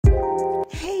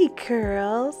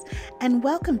curls, and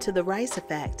welcome to The Rice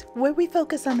Effect, where we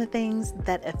focus on the things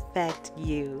that affect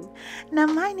you. Now,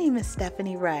 my name is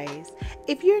Stephanie Rice.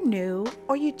 If you're new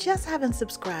or you just haven't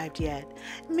subscribed yet,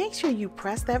 make sure you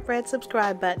press that red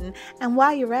subscribe button, and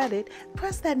while you're at it,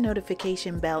 press that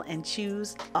notification bell and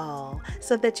choose all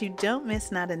so that you don't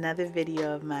miss not another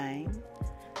video of mine.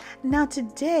 Now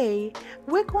today,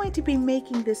 we're going to be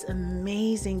making this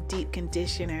amazing deep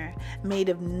conditioner made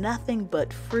of nothing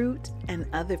but fruit and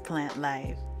other plant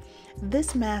life.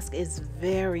 This mask is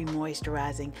very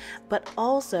moisturizing, but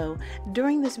also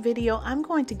during this video, I'm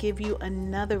going to give you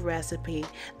another recipe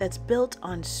that's built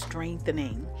on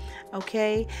strengthening.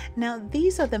 Okay, now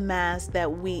these are the masks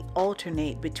that we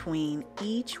alternate between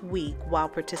each week while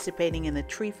participating in the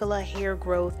Triphala Hair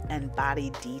Growth and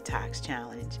Body Detox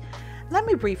Challenge. Let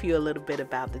me brief you a little bit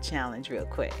about the challenge real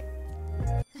quick.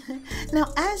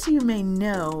 Now, as you may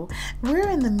know, we're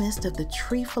in the midst of the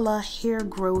Triphala Hair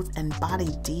Growth and Body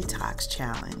Detox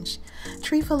Challenge.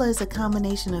 Triphala is a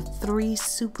combination of 3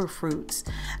 superfruits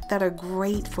that are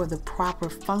great for the proper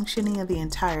functioning of the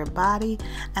entire body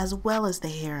as well as the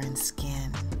hair and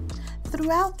skin.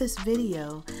 Throughout this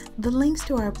video, the links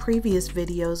to our previous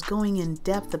videos going in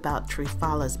depth about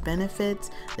Triphala's benefits,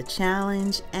 the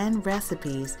challenge, and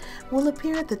recipes will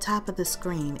appear at the top of the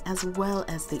screen as well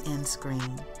as the end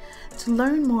screen. To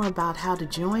learn more about how to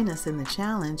join us in the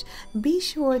challenge, be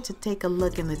sure to take a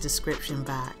look in the description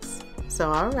box.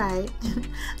 So alright,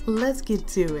 let's get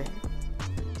to it.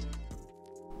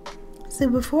 So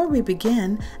before we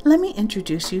begin, let me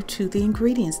introduce you to the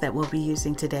ingredients that we'll be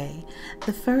using today.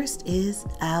 The first is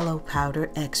aloe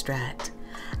powder extract.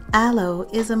 Aloe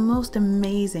is a most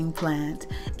amazing plant.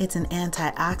 It's an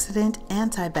antioxidant,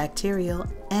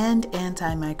 antibacterial, and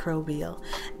antimicrobial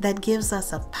that gives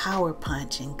us a power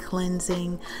punch in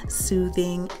cleansing,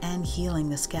 soothing, and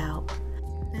healing the scalp.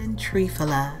 Then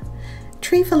Triphala.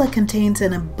 Triphala contains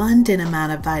an abundant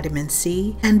amount of vitamin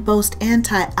C and boasts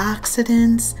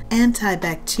antioxidants,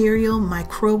 antibacterial,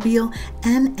 microbial,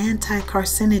 and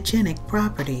anti-carcinogenic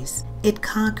properties. It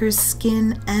conquers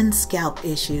skin and scalp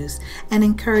issues and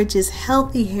encourages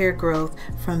healthy hair growth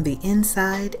from the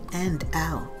inside and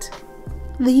out.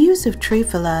 The use of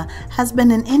Triphala has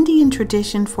been an Indian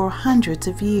tradition for hundreds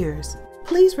of years.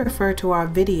 Please refer to our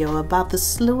video about the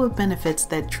slew of benefits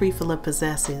that Triphala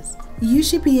possesses. You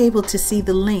should be able to see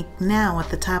the link now at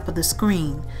the top of the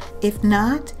screen. If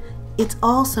not, it's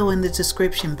also in the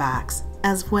description box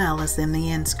as well as in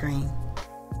the end screen.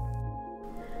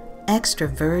 Extra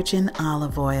virgin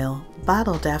olive oil,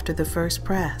 bottled after the first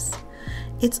press.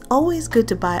 It's always good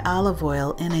to buy olive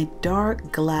oil in a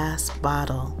dark glass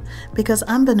bottle because,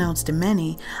 unbeknownst to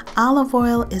many, olive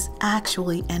oil is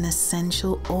actually an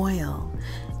essential oil.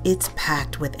 It's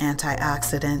packed with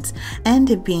antioxidants, and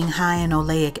it being high in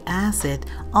oleic acid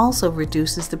also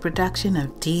reduces the production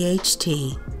of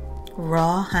DHT.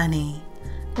 Raw honey.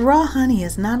 Raw honey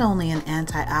is not only an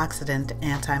antioxidant,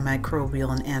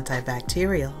 antimicrobial, and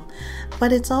antibacterial,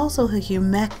 but it's also a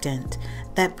humectant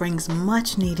that brings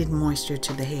much needed moisture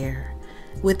to the hair.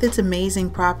 With its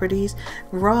amazing properties,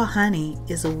 raw honey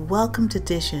is a welcomed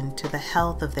addition to the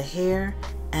health of the hair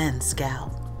and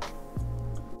scalp.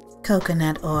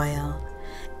 Coconut oil.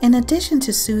 In addition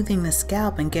to soothing the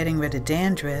scalp and getting rid of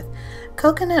dandruff,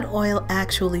 coconut oil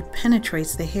actually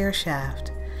penetrates the hair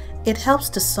shaft. It helps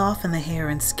to soften the hair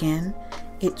and skin,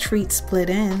 it treats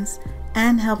split ends,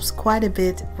 and helps quite a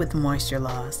bit with moisture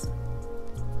loss.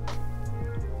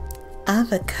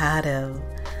 Avocado.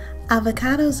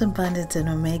 Avocado's abundance in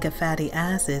omega fatty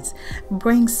acids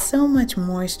brings so much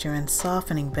moisture and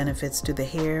softening benefits to the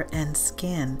hair and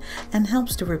skin and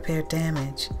helps to repair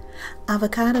damage.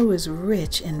 Avocado is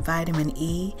rich in vitamin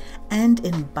E and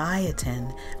in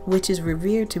biotin, which is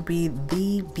revered to be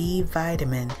the B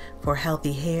vitamin for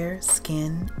healthy hair,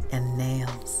 skin, and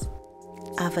nails.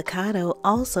 Avocado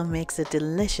also makes a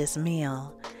delicious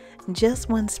meal. Just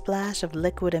one splash of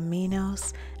liquid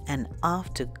aminos and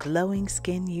off to glowing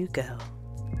skin you go.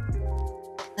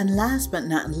 And last but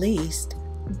not least,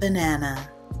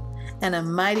 banana. And a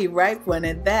mighty ripe one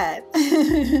at that.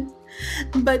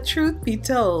 But truth be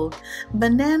told,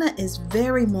 banana is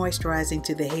very moisturizing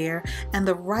to the hair, and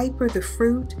the riper the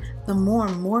fruit, the more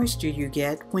moisture you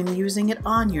get when using it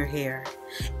on your hair.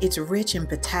 It's rich in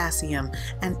potassium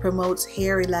and promotes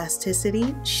hair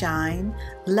elasticity, shine,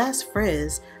 less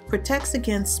frizz, protects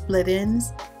against split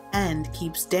ends, and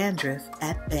keeps dandruff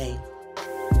at bay.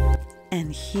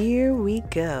 And here we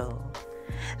go.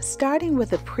 Starting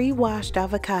with a pre-washed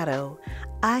avocado,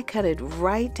 I cut it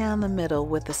right down the middle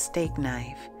with a steak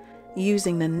knife,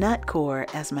 using the nut core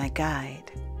as my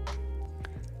guide.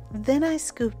 Then I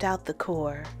scooped out the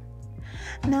core.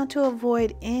 Now, to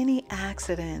avoid any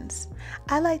accidents,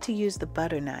 I like to use the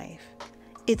butter knife.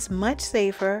 It's much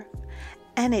safer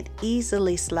and it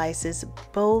easily slices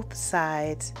both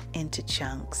sides into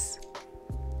chunks.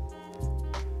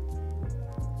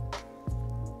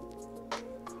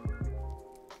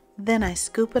 Then I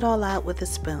scoop it all out with a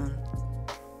spoon.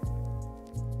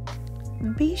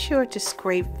 Be sure to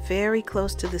scrape very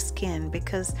close to the skin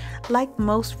because, like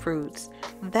most fruits,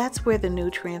 that's where the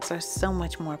nutrients are so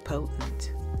much more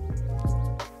potent.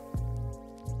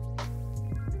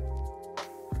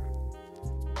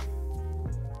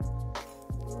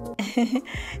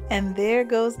 And there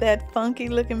goes that funky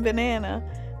looking banana.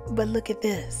 But look at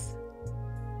this.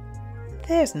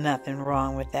 There's nothing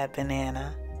wrong with that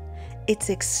banana. It's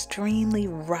extremely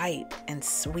ripe and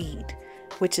sweet,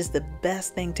 which is the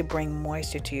best thing to bring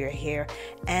moisture to your hair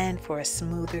and for a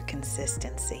smoother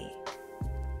consistency.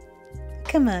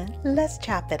 Come on, let's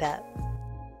chop it up.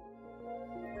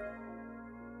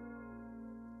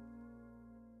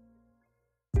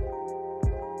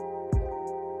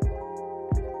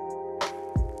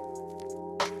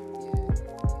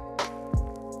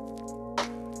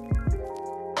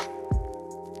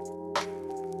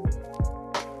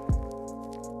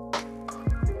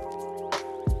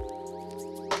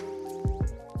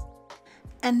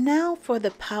 And now for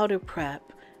the powder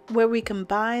prep, where we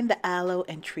combine the aloe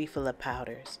and Triphala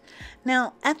powders.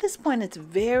 Now, at this point, it's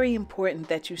very important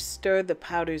that you stir the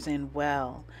powders in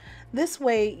well. This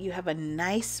way, you have a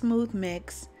nice smooth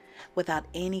mix without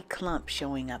any clumps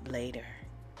showing up later.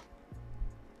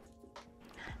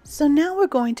 So now we're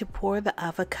going to pour the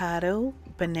avocado,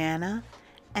 banana,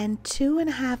 and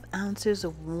 2.5 ounces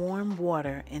of warm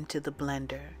water into the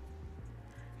blender.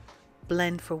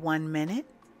 Blend for 1 minute.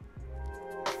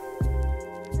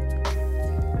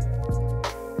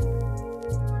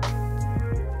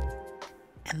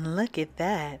 And look at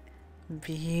that.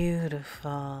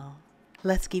 Beautiful.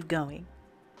 Let's keep going.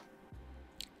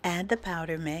 Add the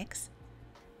powder mix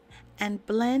and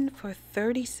blend for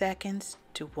 30 seconds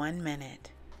to 1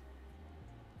 minute.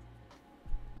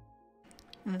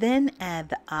 Then add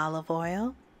the olive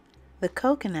oil, the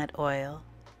coconut oil,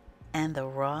 and the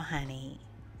raw honey.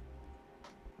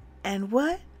 And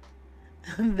what?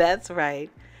 That's right.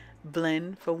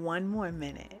 Blend for 1 more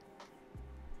minute.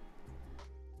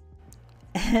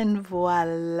 And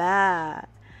voila!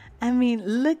 I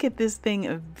mean, look at this thing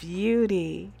of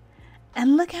beauty.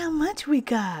 And look how much we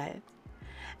got.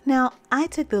 Now, I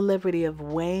took the liberty of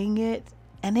weighing it,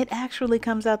 and it actually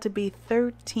comes out to be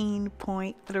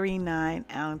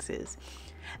 13.39 ounces.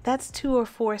 That's 2 or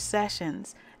 4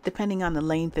 sessions, depending on the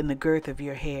length and the girth of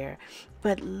your hair.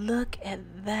 But look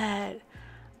at that.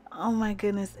 Oh my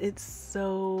goodness, it's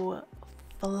so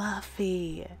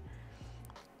fluffy.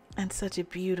 And such a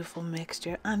beautiful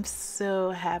mixture. I'm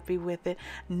so happy with it.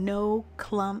 No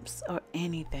clumps or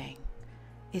anything.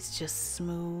 It's just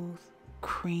smooth,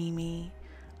 creamy,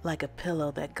 like a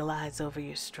pillow that glides over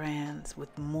your strands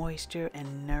with moisture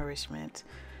and nourishment.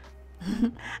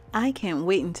 I can't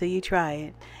wait until you try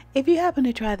it. If you happen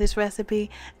to try this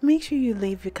recipe, make sure you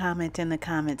leave your comment in the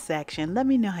comment section. Let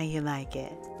me know how you like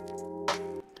it.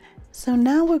 So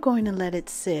now we're going to let it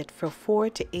sit for 4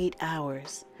 to 8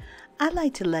 hours. I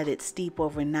like to let it steep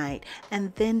overnight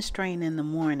and then strain in the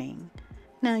morning.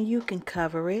 Now you can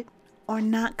cover it or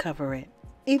not cover it.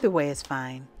 Either way is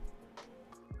fine.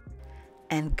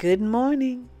 And good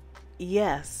morning.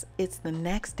 Yes, it's the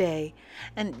next day.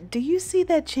 And do you see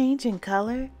that change in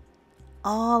color?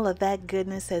 All of that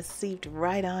goodness has seeped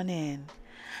right on in.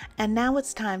 And now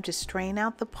it's time to strain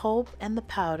out the pulp and the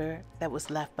powder that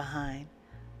was left behind.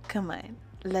 Come on,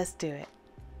 let's do it.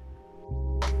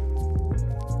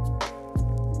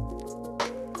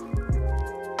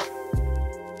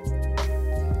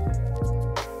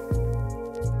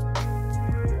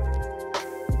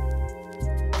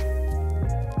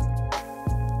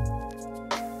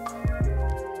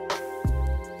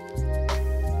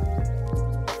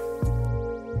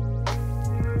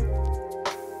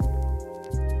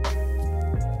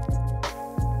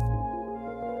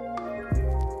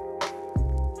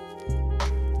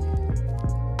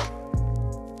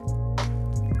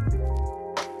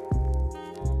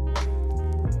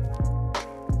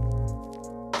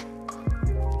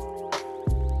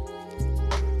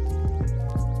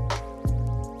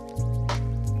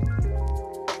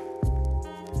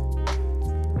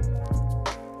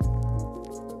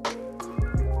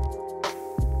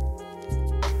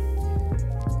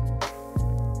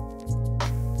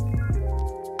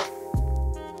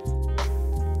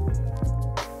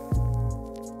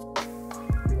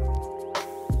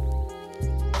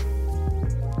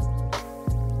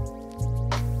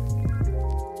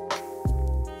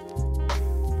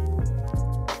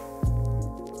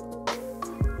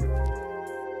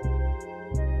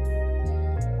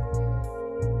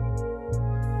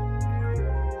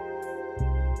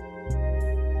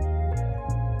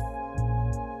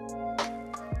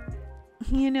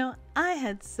 I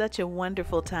had such a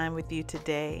wonderful time with you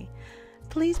today.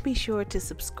 Please be sure to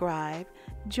subscribe,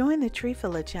 join the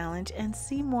Triphala challenge, and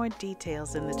see more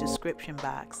details in the description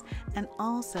box and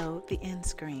also the end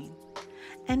screen.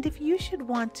 And if you should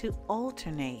want to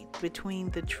alternate between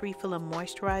the Triphala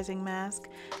moisturizing mask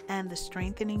and the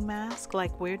strengthening mask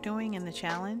like we're doing in the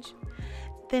challenge,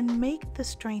 then make the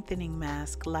strengthening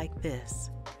mask like this.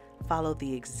 Follow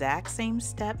the exact same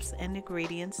steps and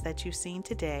ingredients that you've seen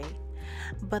today,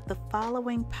 but the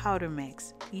following powder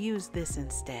mix, use this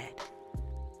instead.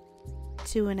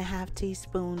 2.5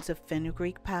 teaspoons of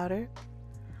fenugreek powder,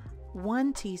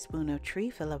 1 teaspoon of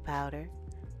Triphala powder,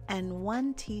 and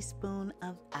 1 teaspoon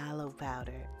of aloe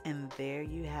powder. And there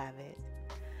you have it.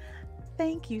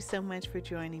 Thank you so much for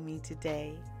joining me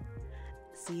today.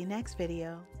 See you next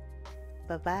video.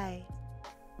 Bye-bye.